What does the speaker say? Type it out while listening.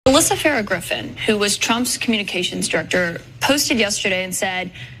Alyssa Farah Griffin, who was Trump's communications director, posted yesterday and said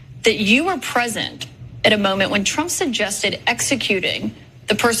that you were present at a moment when Trump suggested executing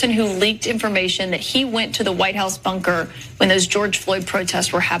the person who leaked information that he went to the White House bunker when those George Floyd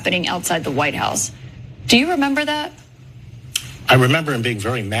protests were happening outside the White House. Do you remember that? I remember him being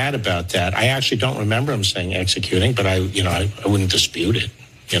very mad about that. I actually don't remember him saying executing, but I wouldn't dispute it.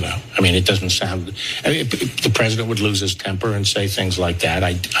 I mean, it doesn't sound. The president would lose his temper and say things like that.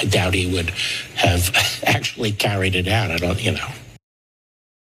 I doubt he would have actually carried it out. I don't.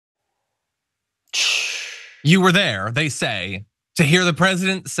 You were there, they say, to hear the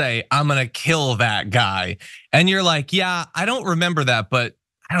president say, "I'm gonna kill that guy," and you're like, "Yeah, I don't remember that, but."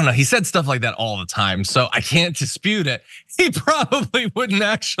 I don't know, he said stuff like that all the time, so I can't dispute it. He probably wouldn't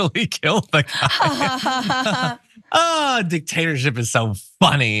actually kill the guy. Dictatorship is so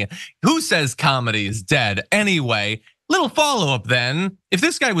funny. Who says comedy is dead? Anyway, little follow-up then. If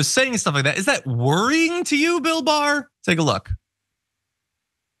this guy was saying stuff like that, is that worrying to you, Bill Barr? Take a look.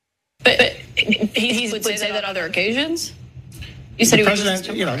 But he would say that on other occasions? You said the president,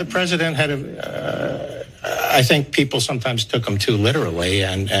 the president had I think people sometimes took him too literally,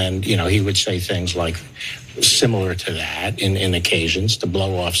 and he would say things like similar to that in occasions to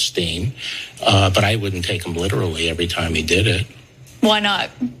blow off steam. But I wouldn't take him literally every time he did it. Why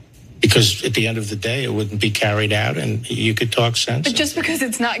not? Because at the end of the day, it wouldn't be carried out, and you could talk sense. But just because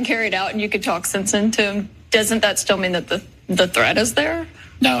it's not carried out and you could talk sense into him, doesn't that still mean that the threat is there?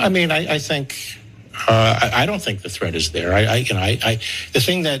 No, I mean, I think. I don't think the threat is there. The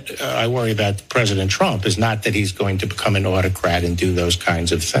thing that I worry about President Trump is not that he's going to become an autocrat and do those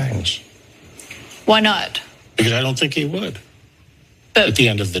kinds of things. Why not? Because I don't think he would. But at the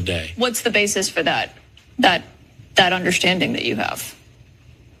end of the day, what's the basis for that understanding that you have?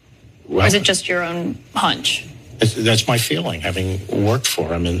 Well, or is it just your own hunch? That's my feeling, having worked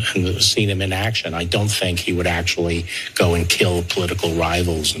for him and seen him in action. I don't think he would actually go and kill political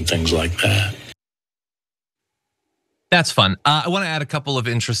rivals and things like that. That's fun. I want to add a couple of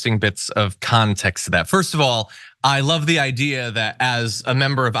interesting bits of context to that. First of all, I love the idea that as a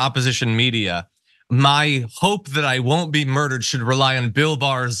member of opposition media, my hope that I won't be murdered should rely on Bill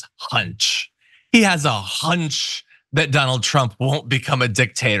Barr's hunch. He has a hunch that Donald Trump won't become a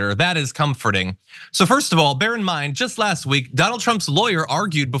dictator. That is comforting. So first of all, bear in mind, just last week, Donald Trump's lawyer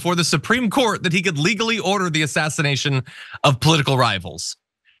argued before the Supreme Court that he could legally order the assassination of political rivals.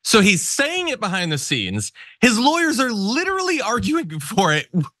 So he's saying it behind the scenes. His lawyers are literally arguing for it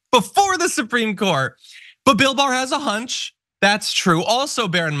before the Supreme Court. But Bill Barr has a hunch. That's true. Also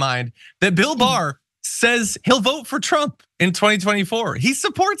bear in mind that Bill Barr says he'll vote for Trump in 2024. He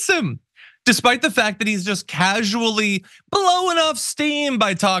supports him, despite the fact that he's just casually blowing off steam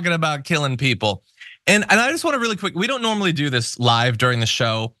by talking about killing people. And I just want to really quick, we don't normally do this live during the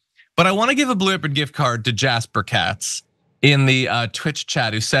show, but I want to give a Blue Apron gift card to Jasper Katz in the Twitch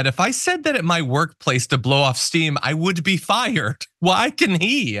chat, who said, if I said that at my workplace to blow off steam, I would be fired. Why can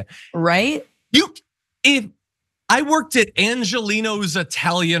he? Right? If I worked at Angelino's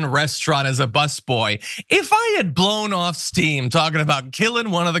Italian restaurant as a busboy, if I had blown off steam talking about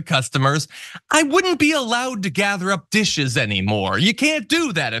killing one of the customers, I wouldn't be allowed to gather up dishes anymore. You can't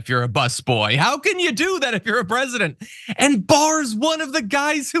do that if you're a busboy. How can you do that if you're a president? And Barr's one of the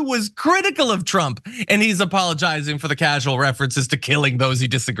guys who was critical of Trump, and he's apologizing for the casual references to killing those he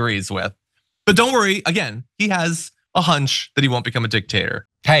disagrees with. But don't worry, again, he has a hunch that he won't become a dictator.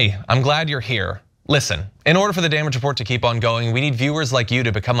 Hey, I'm glad you're here. Listen, in order for the Damage Report to keep on going, we need viewers like you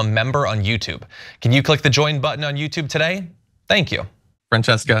to become a member on YouTube. Can you click the join button on YouTube today? Thank you.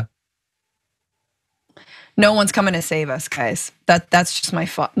 Francesca? No one's coming to save us, guys. That's just my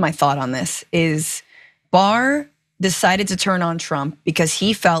thought on this. Is Barr decided to turn on Trump because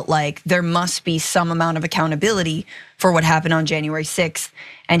he felt like there must be some amount of accountability for what happened on January 6th,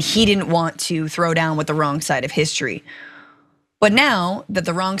 and he didn't want to throw down with the wrong side of history. But now that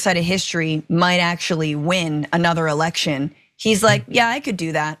the wrong side of history might actually win another election, he's like, yeah, I could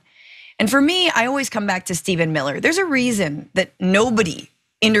do that. And for me, I always come back to Stephen Miller. There's a reason that nobody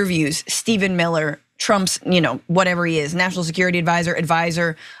interviews Stephen Miller, Trump's, whatever he is, national security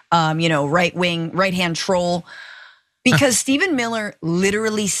advisor, right wing, right hand troll, because Stephen Miller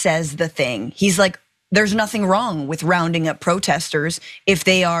literally says the thing. He's like, there's nothing wrong with rounding up protesters if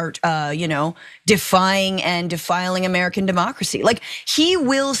they are, defying and defiling American democracy. Like, he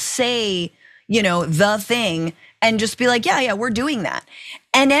will say, the thing and just be like, yeah, we're doing that.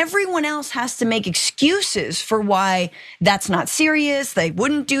 And everyone else has to make excuses for why that's not serious. They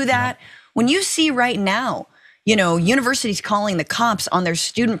wouldn't do that. No. When you see right now, universities calling the cops on their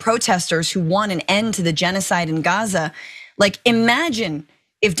student protesters who want an end to the genocide in Gaza, like, imagine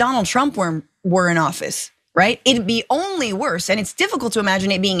if Donald Trump were in office, right? It'd be only worse, and it's difficult to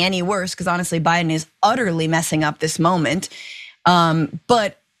imagine it being any worse because honestly, Biden is utterly messing up this moment.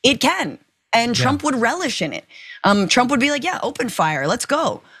 But it can, and Trump would relish in it. Trump would be like, yeah, open fire, let's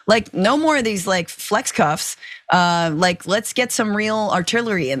go. Like, no more of these like flex cuffs. Like, let's get some real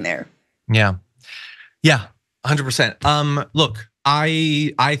artillery in there. Yeah, 100%. Look,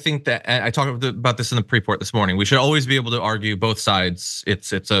 I think that, and I talked about this in the pre-port this morning. We should always be able to argue both sides.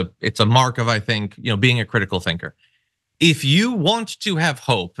 It's a mark of, I think, being a critical thinker. If you want to have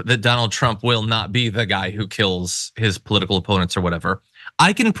hope that Donald Trump will not be the guy who kills his political opponents or whatever,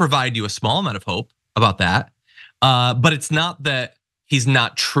 I can provide you a small amount of hope about that. But it's not that he's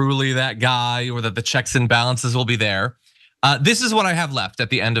not truly that guy or that the checks and balances will be there. This is what I have left at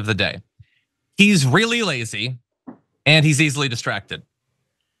the end of the day. He's really lazy and he's easily distracted.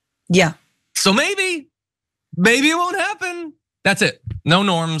 Yeah. So maybe it won't happen. That's it. No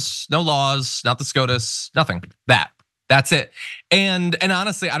norms, no laws, not the SCOTUS, nothing. That's it. And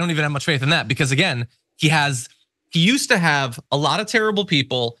honestly, I don't even have much faith in that because again, he used to have a lot of terrible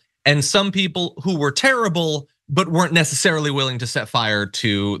people and some people who were terrible but weren't necessarily willing to set fire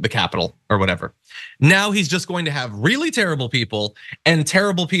to the Capitol or whatever. Now he's just going to have really terrible people and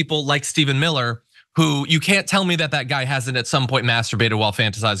terrible people like Stephen Miller, who you can't tell me that guy hasn't at some point masturbated while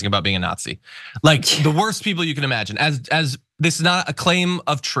fantasizing about being a Nazi. Like the worst people you can imagine. As this is not a claim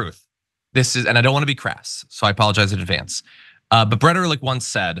of truth. This is, and I don't want to be crass, so I apologize in advance. But Brett Ehrlich once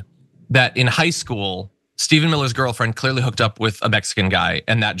said that in high school, Stephen Miller's girlfriend clearly hooked up with a Mexican guy,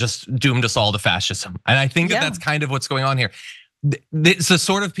 and that just doomed us all to fascism. And I think that that's kind of what's going on here. It's the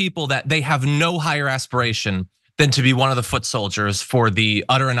sort of people that they have no higher aspiration than to be one of the foot soldiers for the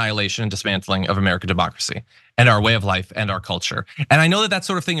utter annihilation and dismantling of American democracy and our way of life and our culture. And I know that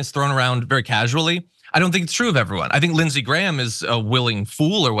sort of thing is thrown around very casually. I don't think it's true of everyone. I think Lindsey Graham is a willing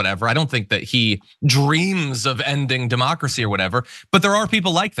fool or whatever. I don't think that he dreams of ending democracy or whatever, but there are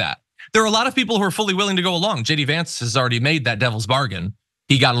people like that. There are a lot of people who are fully willing to go along. JD Vance has already made that devil's bargain.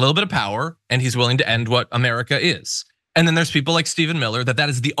 He got a little bit of power and he's willing to end what America is. And then there's people like Stephen Miller that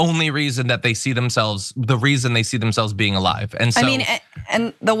is the only reason that they see themselves, the reason they see themselves being alive. And so, I mean,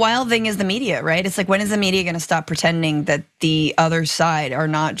 and the wild thing is the media, right? It's like, when is the media gonna stop pretending that the other side are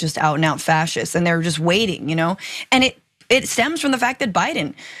not just out and out fascists and they're just waiting, And it stems from the fact that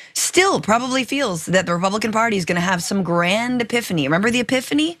Biden still probably feels that the Republican Party is gonna have some grand epiphany. Remember the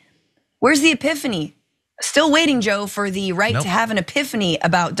epiphany? Where's the epiphany? Still waiting, Joe, for the right to have an epiphany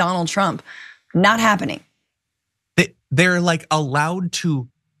about Donald Trump. Not happening. They're like allowed to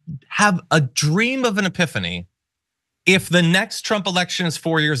have a dream of an epiphany if the next Trump election is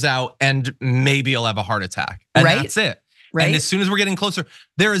 4 years out and maybe he'll have a heart attack. And that's it. Right. And as soon as we're getting closer,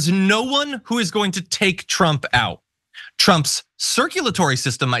 there is no one who is going to take Trump out. Trump's circulatory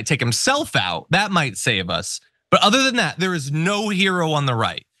system might take himself out. That might save us. But other than that, there is no hero on the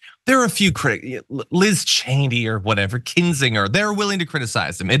right. There are a few critics, Liz Cheney or whatever, Kinzinger, they're willing to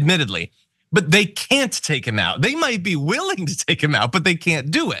criticize him, admittedly, but they can't take him out. They might be willing to take him out, but they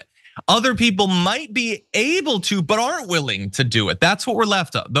can't do it. Other people might be able to, but aren't willing to do it. That's what we're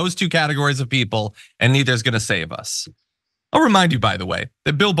left of, those two categories of people, and neither's gonna save us. I'll remind you, by the way,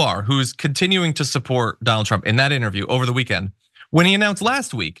 that Bill Barr, who's continuing to support Donald Trump in that interview over the weekend, when he announced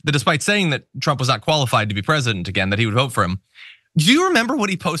last week that despite saying that Trump was not qualified to be president again, that he would vote for him, do you remember what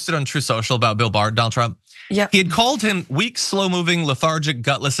he posted on True Social about Bill Barr, Donald Trump? Yeah. He had called him weak, slow-moving, lethargic,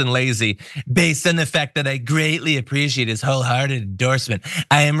 gutless, and lazy, based on the fact that I greatly appreciate his wholehearted endorsement.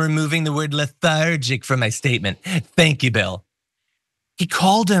 I am removing the word lethargic from my statement. Thank you, Bill. He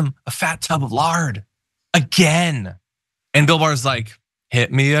called him a fat tub of lard again. And Bill Barr's like,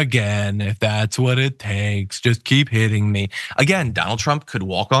 hit me again if that's what it takes. Just keep hitting me. Again, Donald Trump could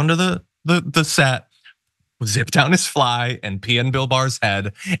walk onto the set, zip down his fly and pee in Bill Barr's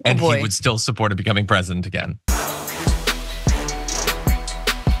head, and he would still support him becoming president again.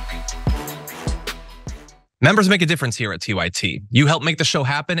 Members make a difference here at TYT. You help make the show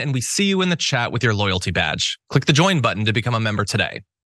happen, and we see you in the chat with your loyalty badge. Click the join button to become a member today.